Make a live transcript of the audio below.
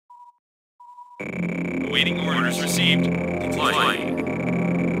Awaiting orders received. Deploying.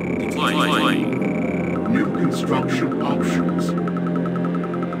 New construction options.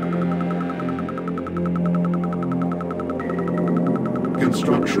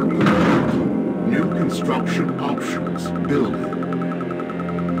 Construction complete. New construction options. Building.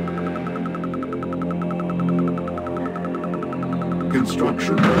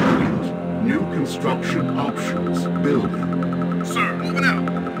 Construction complete. New construction options. Building. Sir, moving out.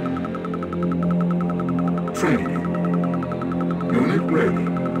 Training. Unit ready.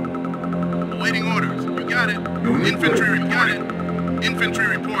 Awaiting orders. You got it. Unit Infantry ready. reporting. Infantry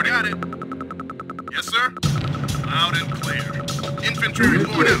reporting. Got it. Yes, sir. Loud and clear. Infantry Unit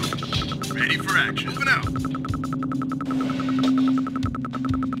reporting. ready. Ready for action. Moving out.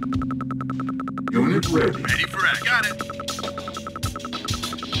 Unit ready. Ready for action. Got it.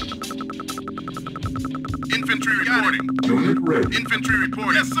 Infantry reporting. Unit ready. Infantry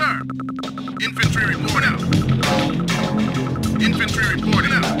reporting. Yes, sir. Infantry reporting out. Infantry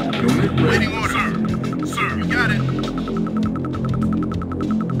reporting out. Unit ready. Waiting order. Sir, you got it.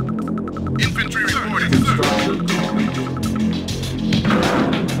 Infantry reporting. Sir. Construction complete.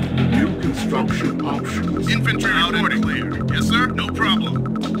 New construction options. Infantry reporting. Clear. Yes, sir. No problem.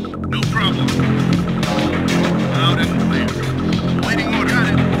 No problem. Loud and clear. Waiting order. Got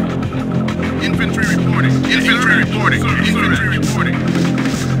it. Infantry reporting. Infantry reporting. Infantry reporting.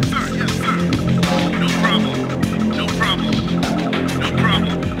 Sir, yes, sir. No problem. No problem. No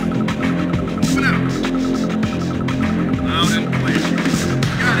problem. Moving out. Loud and clear.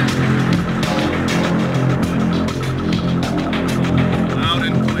 Got it. Loud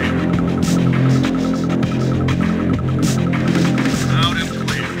and clear. Loud and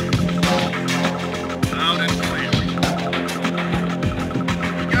clear. Loud and clear.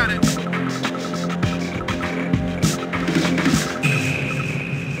 You got it.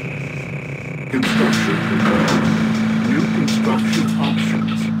 Construction complete. New construction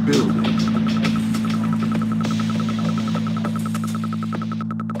options. Building.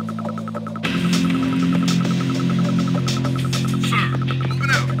 Sir,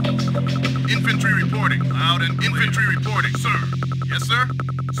 moving out. Infantry reporting. Loud and infantry reporting, sir. Yes, sir.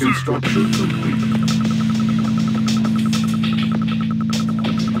 Sir. Construction complete.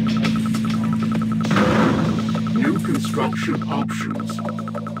 New construction options.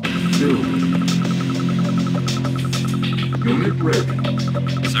 Building. Unit ready.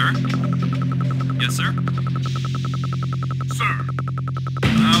 Sir? Yes, sir? Sir.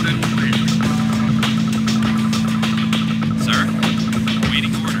 Loud and clear. Sir?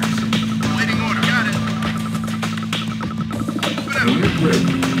 Awaiting orders. Waiting order. Got it. Moving out. Unit ready.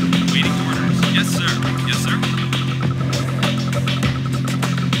 Awaiting orders. Yes, sir. Yes, sir?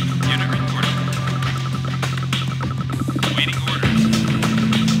 Unit reporting. Awaiting orders.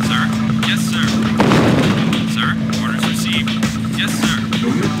 Sir? Yes, sir. Sir? Orders received. Yes, sir.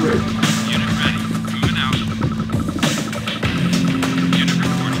 Unit ready. Unit ready. Moving out. Unit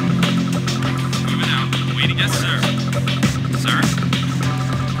reporting. Moving out. Waiting. Yes, sir. Sir?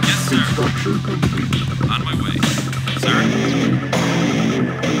 Yes, sir. Construction complete. On my way. Sir?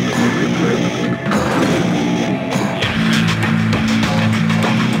 Unit ready. Unit ready.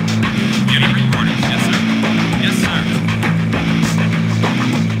 Unit reporting. Yes, sir. Yes, sir.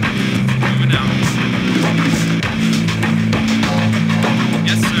 Moving out.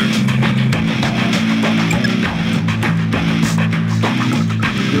 Yes, sir.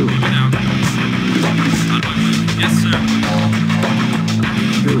 Building. Moving out. On my way. Yes, sir.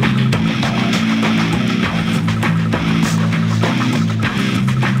 Building.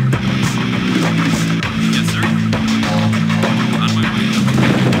 Yes, sir. On my way.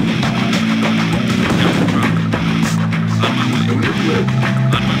 No problem. On my way. Unit ready.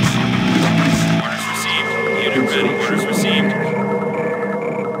 On my way. Orders received. Unit ready. Orders received.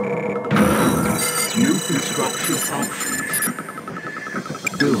 New construction options.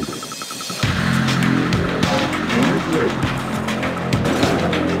 Building. Unit ready.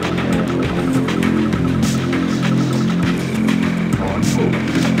 On hold.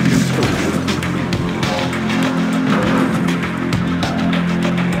 Construction complete.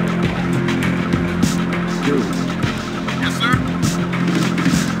 Building. Yes, sir.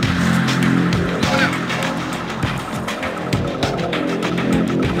 Moving out.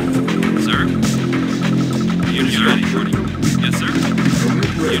 Sir? Unit ready. Yes, sir.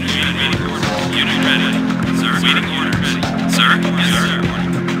 Unit ready. Unit waiting order. Unit ready. Sir? Waiting order. Ready. Sir? Yes, sir.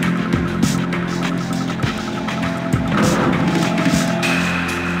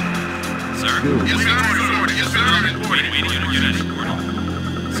 Sir? Building. Yes, sir. Reporting. Yes, sir. Reporting. Waiting unit reporting.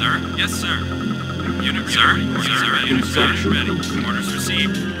 Sir? Yes, sir. Unit sir? Sir? Unit Construction ready. complete. Orders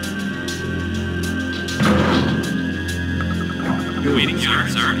received. Waiting, sir.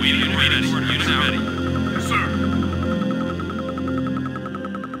 Sir, waiting and ready. Unit ready. Yes, sir.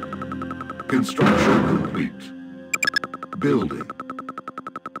 Construction complete. Building.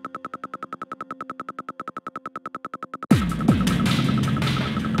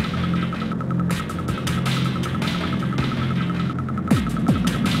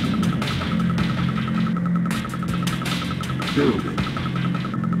 Building.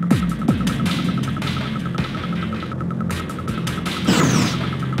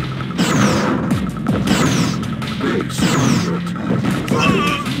 Base under attack.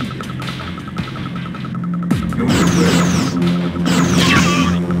 Unit ready.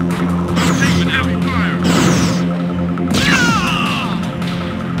 Taking heavy fire.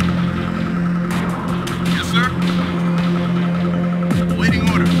 Yes, sir. Awaiting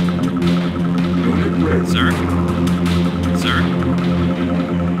order. Unit ready. Sir? Sir?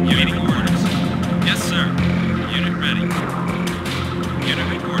 Waiting orders. Yes, sir. Unit ready. Unit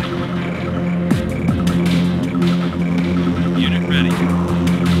reporting. Unit ready.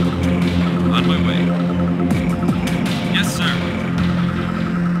 On my way. Yes, sir.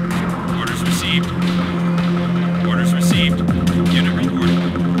 Orders received. Orders received. Unit reporting.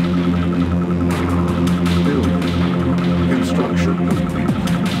 Building. Construction complete.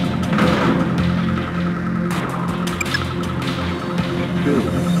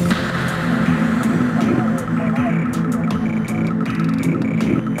 Building.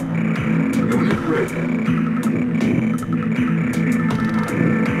 Unit ready.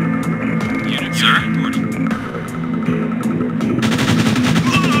 Unit sir. Reporting.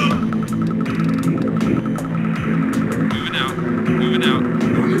 Moving out. Moving out.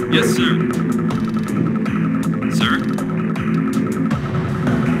 Unit Yes, ready. sir. Sir?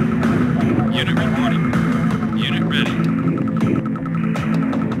 Unit reporting. Unit ready.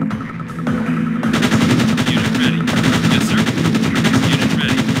 Unit ready. Yes, sir. Unit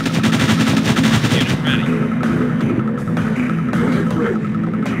ready. Unit ready. Unit ready.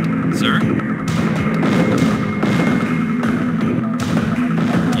 Sir?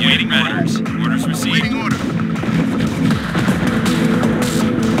 Waiting orders. Orders received. Waiting order.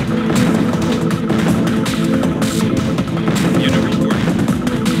 Unit reporting.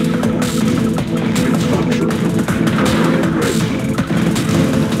 Construction. Unit ready.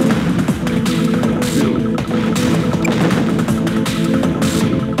 Building.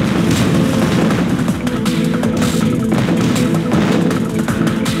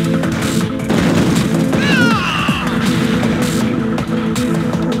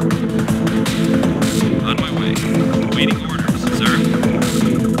 On my way. Waiting orders, sir.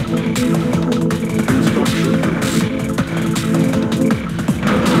 Construction complete.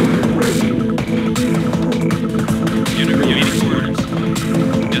 Unit ready. Unit waiting orders.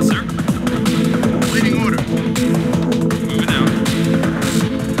 Yes, sir. Waiting order. Moving out.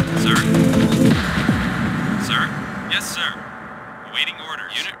 Sir? Sir? Yes, sir. Awaiting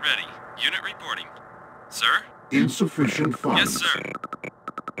orders. Unit ready. Unit reporting. Sir? Insufficient funds. Yes, sir.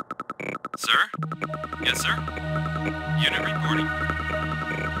 Sir? Yes, sir. Unit reporting.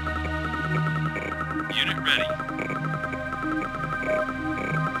 Unit ready.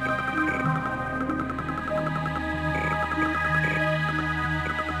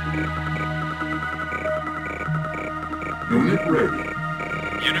 Unit ready.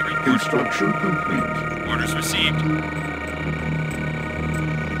 Unit reporting. Construction complete. Orders received.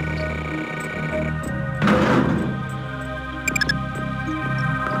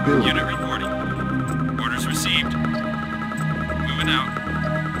 Building. Unit reporting. Orders received. Moving out.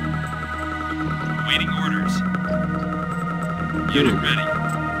 Awaiting orders. Unit ready.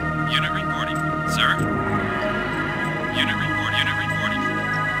 Unit reporting. Sir? Unit report. Unit reporting.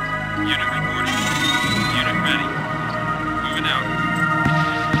 Unit reporting. Unit ready. Moving out.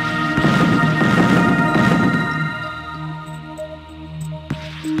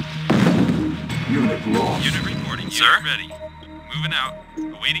 Unit lost. Unit reporting. Sir? Unit ready. Moving out.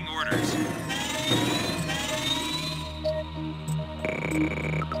 Awaiting orders.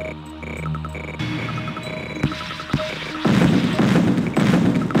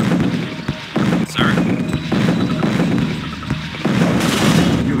 Sir?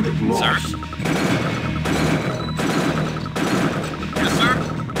 Unit lost. Sir? Yes, sir.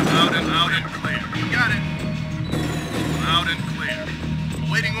 Loud and clear. You got it. Loud and clear.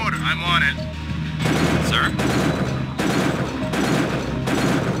 Waiting order. I'm on it. Sir?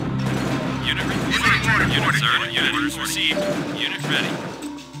 Unit reporting. Waiting order. Unit, sir. Unit orders received. Unit ready.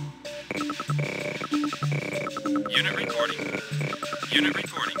 Unit reporting. Unit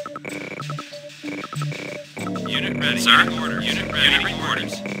reporting. Unit ready. Sir? Unit orders. Unit ready. Unit reporting.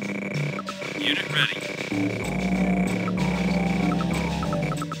 Unit ready.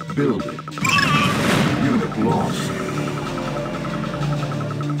 Building. Unit lost.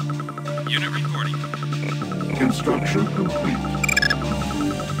 Unit reporting. Construction complete.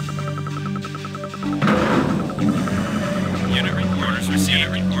 Unit orders received.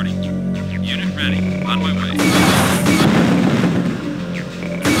 Unit reporting. Unit ready. On my way.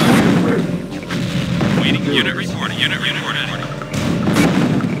 Ready. Waiting. Unit reporting. Unit reported.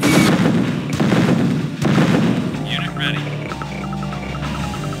 Unit ready.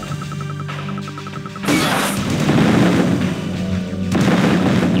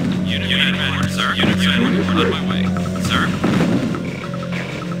 Unit ready, sir. Unit ready. On my way. Sir?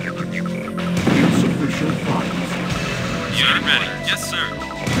 Insufficient funds. Unit ready. Yes, sir.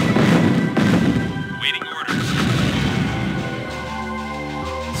 Waiting orders.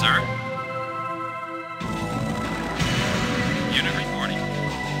 Sir? Unit reporting.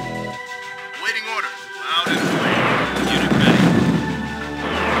 Waiting orders. Loud and clear. Unit ready.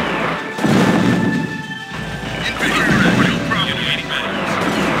 Infantry ready. No problem. Unit waiting ready.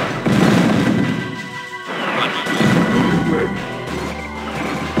 On my way. Ready.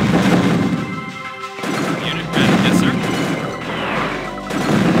 Unit ready. Yes, sir.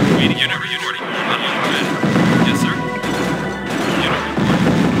 Waiting. Unit reporting. On my way. Yes, sir. Unit reporting.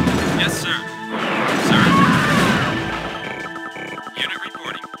 Yes, sir. Sir. Unit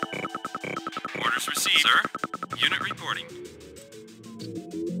reporting. Orders received. Sir. Unit reporting.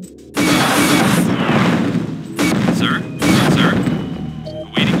 Sir. Sir.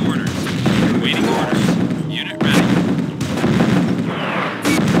 Awaiting orders. Awaiting orders. Unit ready.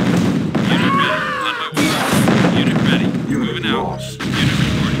 Unit ready. On my way. Unit ready. Unit Moving out. lost. Unit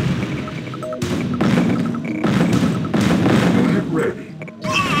reporting. Unit ready.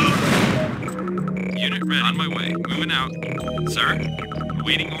 Unit ready. On my way. Moving out. Sir.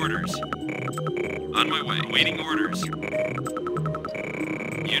 Awaiting orders. On my way. Waiting orders.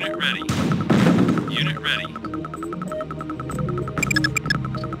 Unit ready. Unit ready.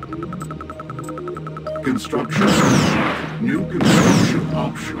 Construction. New construction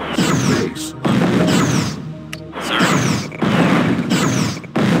options. Base unlocked. Sir.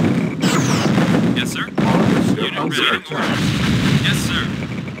 Yes, sir. Harvester Unit under ready. attack. Yes, sir.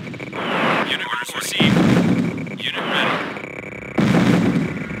 Unit orders received. Unit ready.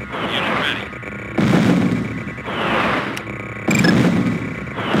 Unit ready.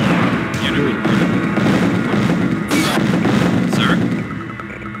 Unit reporting. Sir.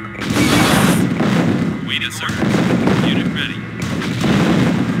 Wait, yes, sir. Unit ready.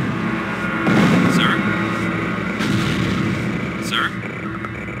 Sir. Sir.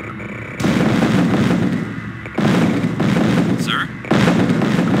 Sir.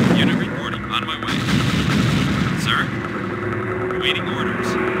 Unit reporting. On my way. Sir. Awaiting orders.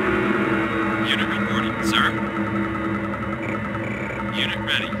 Unit reporting. Sir. Unit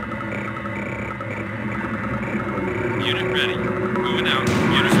ready. Unit ready. Moving out.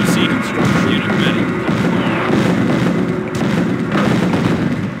 Units received. Unit ready.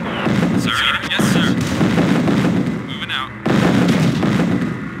 Sir. Yes, sir. Moving out.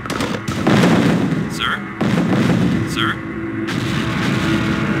 Sir. Sir.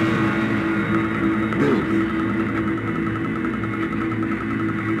 Building.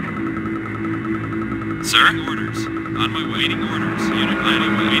 Sir? Orders. On my way. Waiting orders. Unit ready.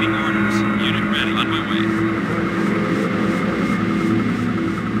 Waiting orders. Unit ready. On my way.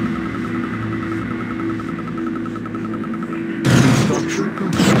 Construction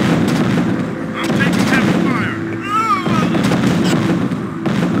complete. I'm taking heavy fire.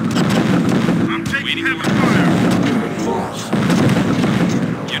 I'm taking Waiting heavy orders. fire. Unit lost.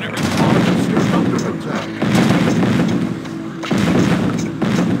 Unit ready. Harvester under attack.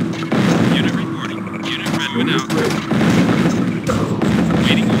 Unit reporting. Unit ready. Moving Unit out. ready.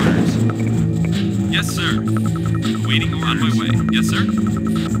 Waiting orders. Yes, sir. Waiting orders. On my way. Yes, sir.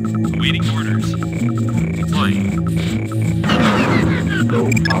 Waiting orders. Deploying. No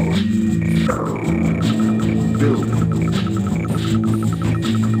power. Building.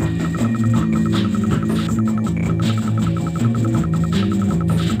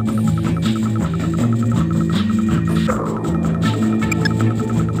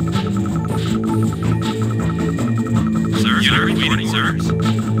 Sir. Unit reporting, sir.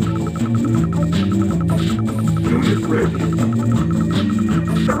 Unit ready.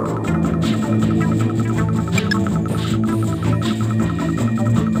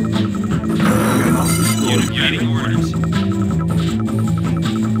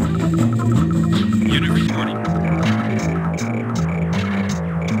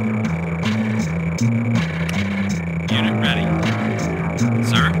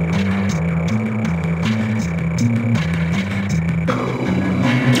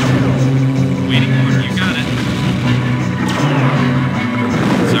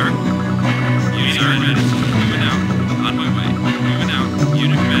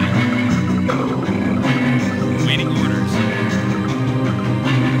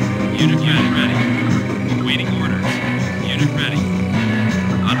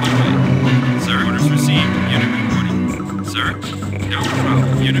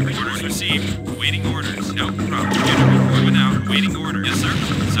 Unit orders received. Awaiting orders. No problem. Unit moving out. Awaiting orders. Yes, sir.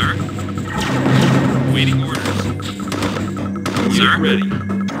 Sir. Awaiting orders. Sir. Ready.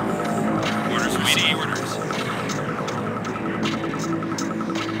 Orders received. Orders.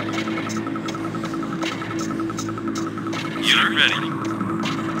 Unit ready.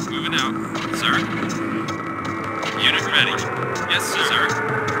 Moving out. Sir. Unit ready. Yes,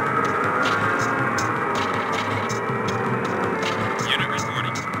 sir. Unit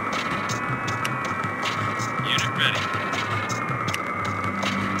reporting. Unit ready.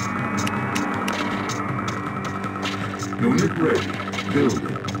 Unit ready.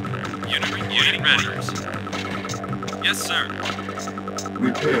 Building. Unit ready. Yes, sir.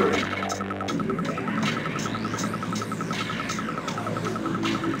 Repairing.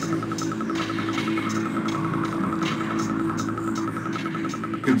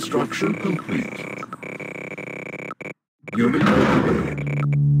 Construction complete. Unit prepared.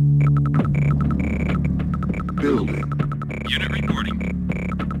 Building. Unit reporting.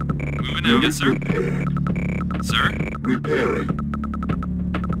 Moving out. Unit Yes, sir. repaired. Sir. Repairing.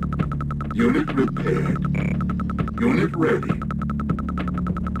 Unit repaired. Unit ready.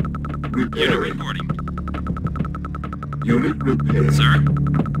 Unit Repairing. reporting. Unit repaired. Sir.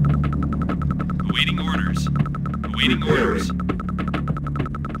 Awaiting orders. Awaiting orders.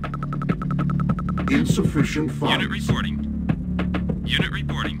 Insufficient funds. Unit reporting. Unit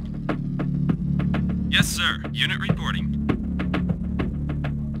reporting. Yes, sir. Unit reporting.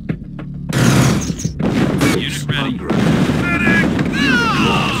 Unit ready.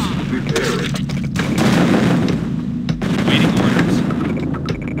 Lost. Repairing. Awaiting orders.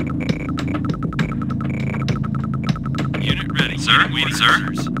 Unit ready. Sir. Waiting, sir.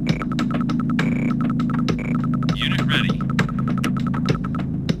 Unit ready.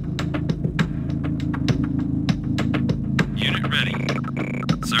 Unit ready.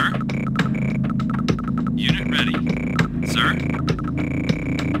 Sir. Unit ready. Sir.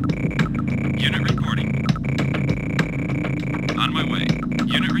 Unit reporting. On my way.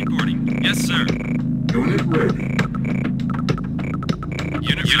 Unit reporting. Yes, sir. Unit ready.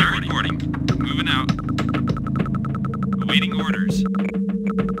 Unit reporting. Moving out. Awaiting orders.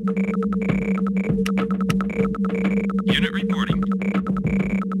 Unit reporting.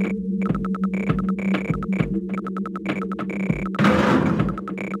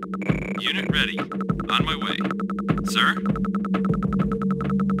 Unit ready. On my way. Sir?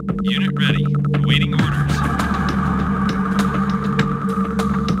 Unit ready. Awaiting orders.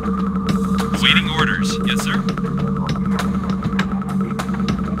 Awaiting orders. Yes, sir.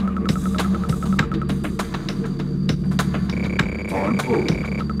 On hold.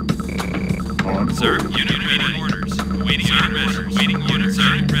 On Sir, hold. unit ready. Orders. Awaiting orders. Awaiting orders.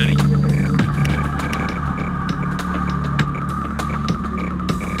 Sir, unit ready.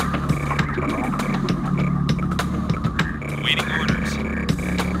 Awaiting orders.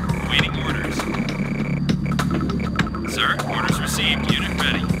 Awaiting orders. Sir, orders received. Unit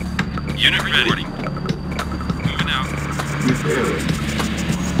ready. Unit reporting. Moving out. Repairing.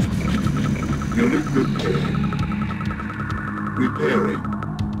 Unit repaired. Repairing.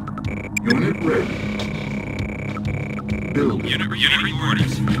 Unit ready. Building. Unit reporting.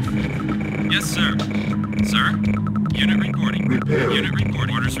 Yes, sir. Sir, unit reporting. Repairing. Unit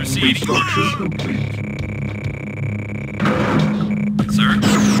reporting. Orders received. Construction complete. Sir,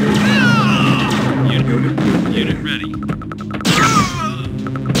 Unit repaired. unit ready.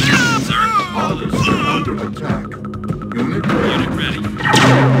 Sir, Officer under attack. Unit ready. unit ready.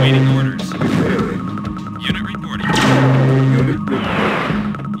 Waiting orders. Repairing. Unit reporting. Unit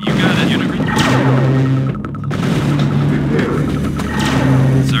repaired. You got it. Unit reporting. Repairing.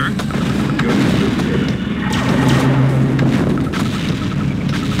 Sir, Unit repaired.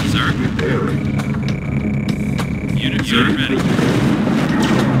 sir, Repairing. unit ready.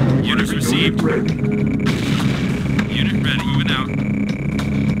 Units received. Unit ready. Unit ready. Moving out.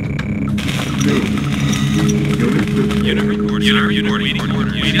 Building. Unit repaired. Unit reporting. Unit reporting. Waiting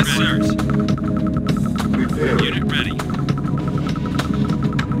orders. Yes, sir. Repairing. Unit ready.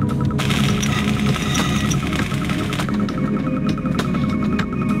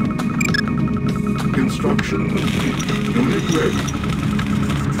 Construction complete. Unit ready.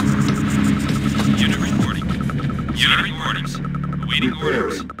 Unit reporting. Unit reportings. Awaiting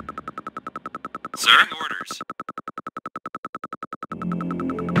orders. Repairing. Sir, orders.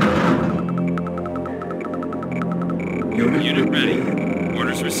 Unit ready.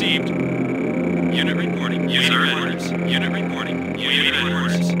 Orders received. Unit reporting. Unit orders. Unit reporting. Unit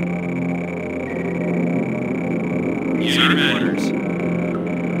orders. Unit orders.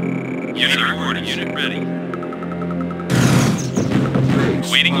 Unit reporting. Unit ready. Base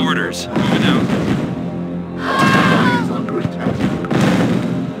Waiting orders. Moving out. Supply is under attack.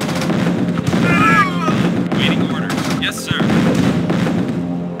 Waiting orders. Yes, sir.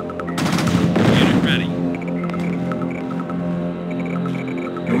 Unit ready.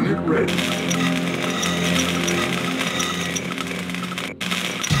 Unit ready.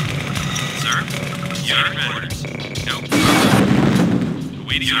 Sir. Unit ready. Orders. Nope.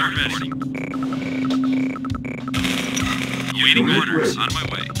 Waiting unit ready. Awaiting Unit orders. ready. On my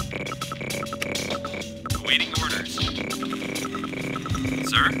way. Awaiting orders.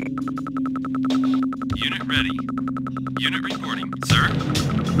 Sir? Unit ready. Unit reporting. Sir?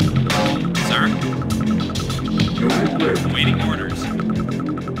 Sir? Unit ready. Awaiting orders.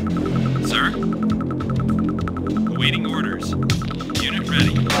 Sir? Awaiting orders. Unit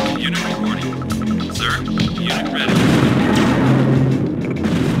ready. Unit reporting. Sir? Unit ready.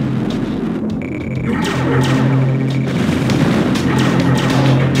 Unit ready.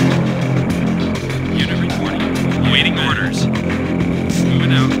 Unit reporting. Awaiting orders.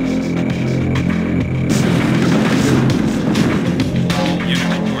 Moving out. Unit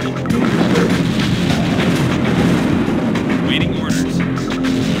reporting. Waiting orders.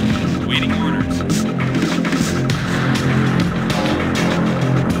 Waiting orders.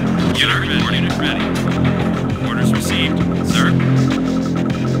 Unit ready. Unit ready. Orders received, sir.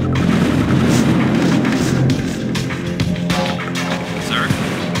 Sir.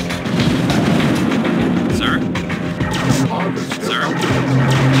 Sir. Harvester Sir. under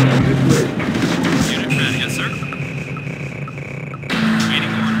attack. Unit ready. Unit ready, yes, sir.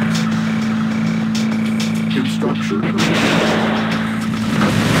 Waiting orders. Construction complete.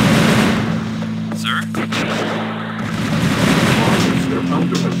 Sir. Harvester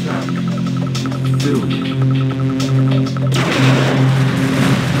under attack. Building.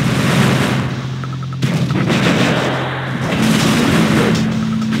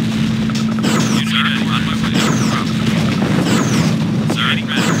 Unit ready, on my way. Sir, ready?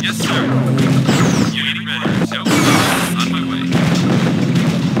 Yes, sir. Unit ready. No, on my way.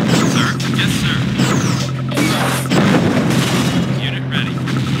 Sir, yes, sir. Unit ready.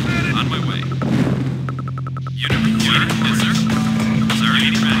 On my way. Unit reporting. Yes, sir. Sir,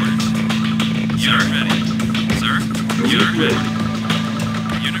 unit ready. Unit ready. Sir, unit ready.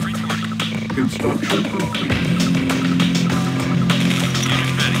 Unit reporting. Construction complete.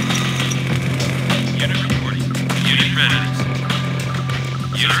 Unit ready. Unit reporting. Unit ready.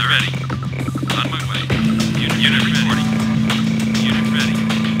 Unit ready. On my way. Unit reporting. Unit ready.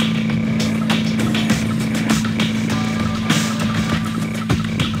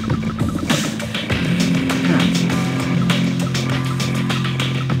 Cancel.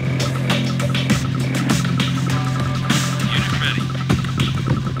 Unit ready.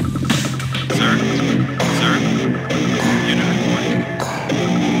 Sir. Sir. Unit reporting.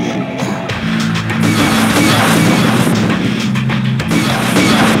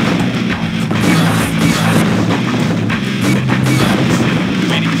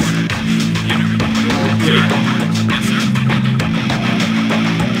 Waiting orders. Unit reporting. Unit reporting. Yes, sir.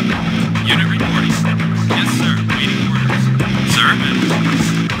 Unit reporting. Yes, sir. Waiting orders. Sir.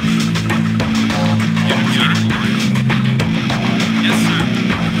 Unit reporting. Yes, sir.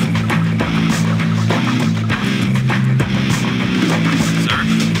 Sir.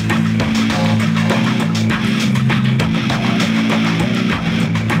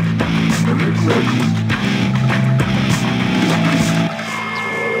 Unit ready.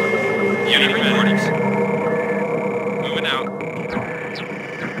 Unit reporting. Moving out.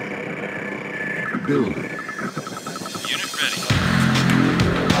 Building. Unit ready.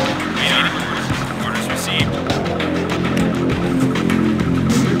 Waiting orders. Orders received.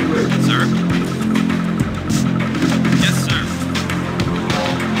 Unit ready. Sir. Yes, sir.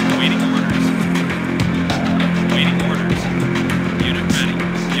 Waiting orders. Waiting orders. Unit ready.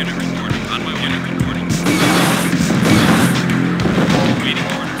 Unit reporting. On my unit reporting. Waiting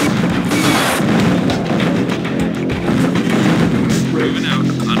orders. Unit ready. Moving out.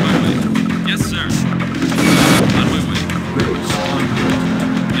 On my way. Yes, sir. On my way. Base under attack.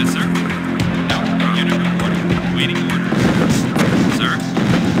 Yes, sir. No. Unit reporting. Waiting orders. Sir.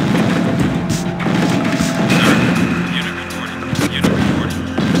 Sir. Unit reporting. Unit reporting.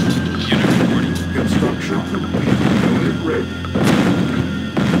 Unit reporting. Construction complete. Unit ready.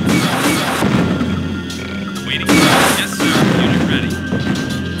 Waiting. Yes, sir. Unit ready.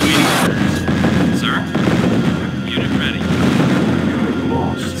 Waiting orders. Sir. Unit ready. Unit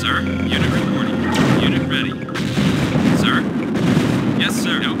lost. Sir. Unit reporting.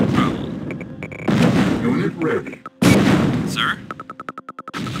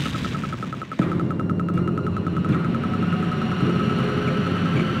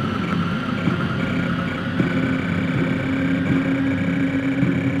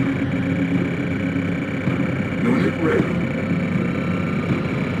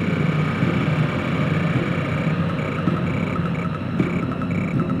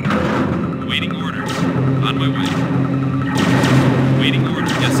 On my way. Waiting order.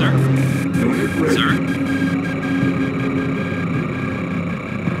 Yes, sir. Unit ready. Sir.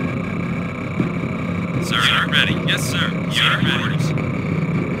 Sir. Unit ready. Yes, sir. Unit ready. Orders.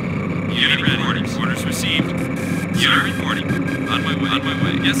 Unit ready. Orders received. Unit reporting. On my way. On my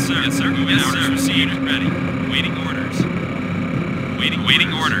way. Yes, sir. Yes, sir. Moving out. Orders received. Unit ready. Waiting orders.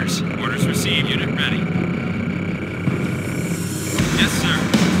 Waiting orders. Orders received. Unit ready. Yes, sir.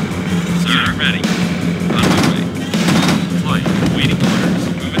 Sir. Unit ready. On my way. Flight. Waiting orders.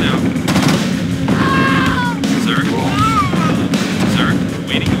 Moving out. Sir. Sir.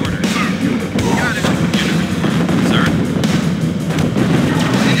 Waiting orders. Got it. Unit reporting. Sir.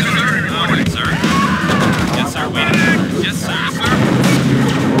 Reporting. Sir. Yes, sir. Waiting orders. Yes, sir. Yes, sir.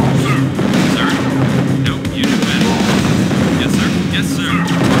 Sir. Nope. Unit ready. Yes, sir. Yes, sir.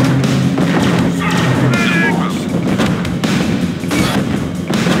 No problem.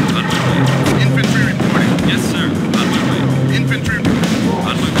 On my way. Infantry reporting. Yes, sir. On my way. Infantry. On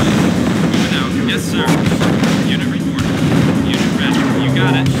my way. Moving out. Yes, sir. Unit reporting. Unit ready. You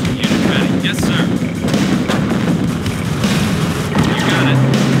got it. Unit ready. Yes, sir. You got it.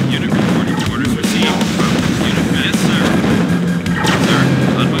 Unit reporting. Orders received. Unit ready. Yes, sir. Sir.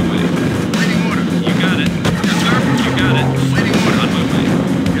 On my way. Waiting order. You got it. Yes, sir. You got it. Waiting order. On my way.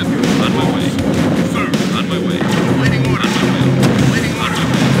 Yes, sir. On my way. Sir. On my way. Waiting order. On my way. Waiting On order. my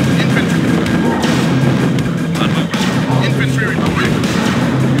way. Infantry. On my way. Infantry reporting.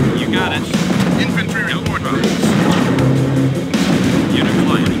 You got it. Infantry No reporting. problems. Unit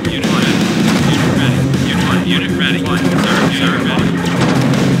flight. Unit ready. Unit ready. Unit ready. Sir. Sir. Ready.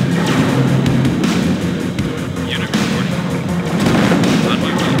 Unit reporting. On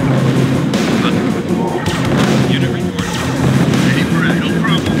my way. On. Unit reporting. Ready for it. No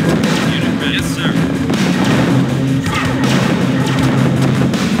problem. Unit ready. Yes, sir.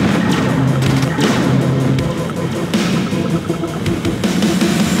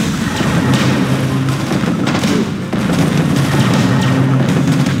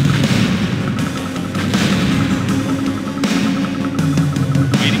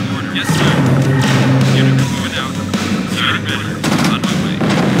 Waiting order. Yes, sir. Unit moving out. Unit ready. On my way.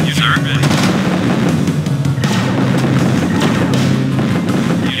 Unit ready.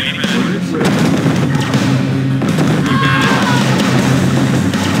 Unit ready. You got it.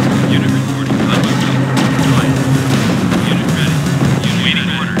 Unit reporting. On my way. Flight. Unit ready. Unit waiting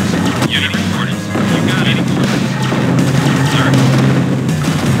orders. Unit reporting. You got it. Waiting orders. Sir.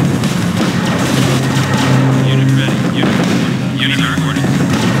 Unit ready. Unit reporting. Unit reporting.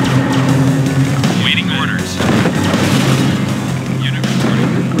 Waiting orders. Unit reporting.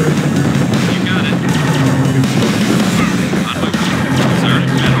 You got it. On my way. Sir.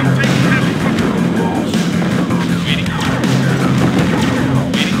 Ready. Waiting order.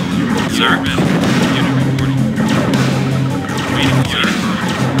 Waiting order. Sir. Ready. Unit reporting. Waiting order.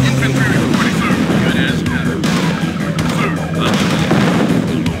 Infantry reporting, sir. Good as done. Sir. On my way.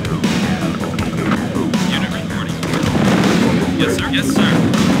 Unit reporting. Yes, sir. Yes, sir.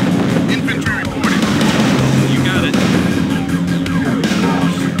 Infantry reporting. You got it.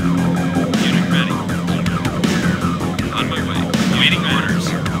 Unit ready. On my way. Waiting orders.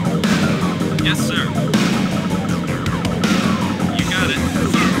 Yes, sir. You got it.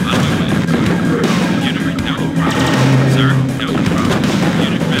 On my way. Unit ready. No problem. Sir, no problem.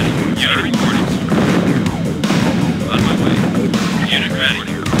 Unit ready. Unit reporting. On my way. Unit ready.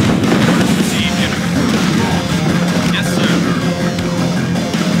 Orders received. Unit reporting. Yes, sir.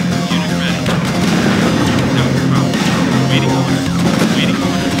 Unit ready. No problem. Waiting orders. Waiting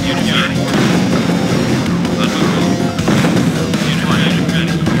orders. Unit ready. On my way. Unit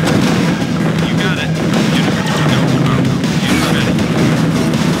ready. You got it. Unit ready. No problem. Unit ready.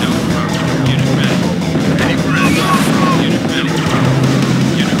 No problem. Unit ready. Ready for it. Unit ready.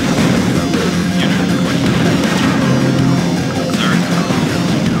 Unit ready. Unit reporting. Sir.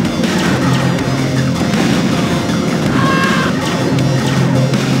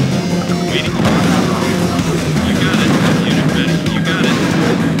 Waiting. You got it. Unit ready. You got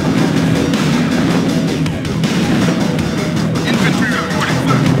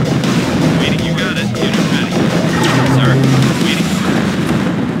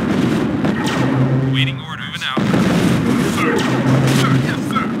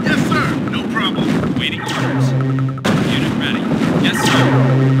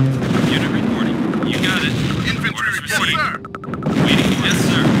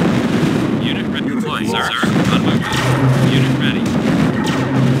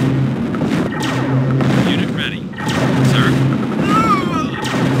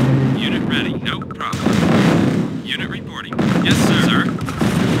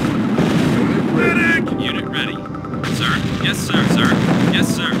sir. Sir.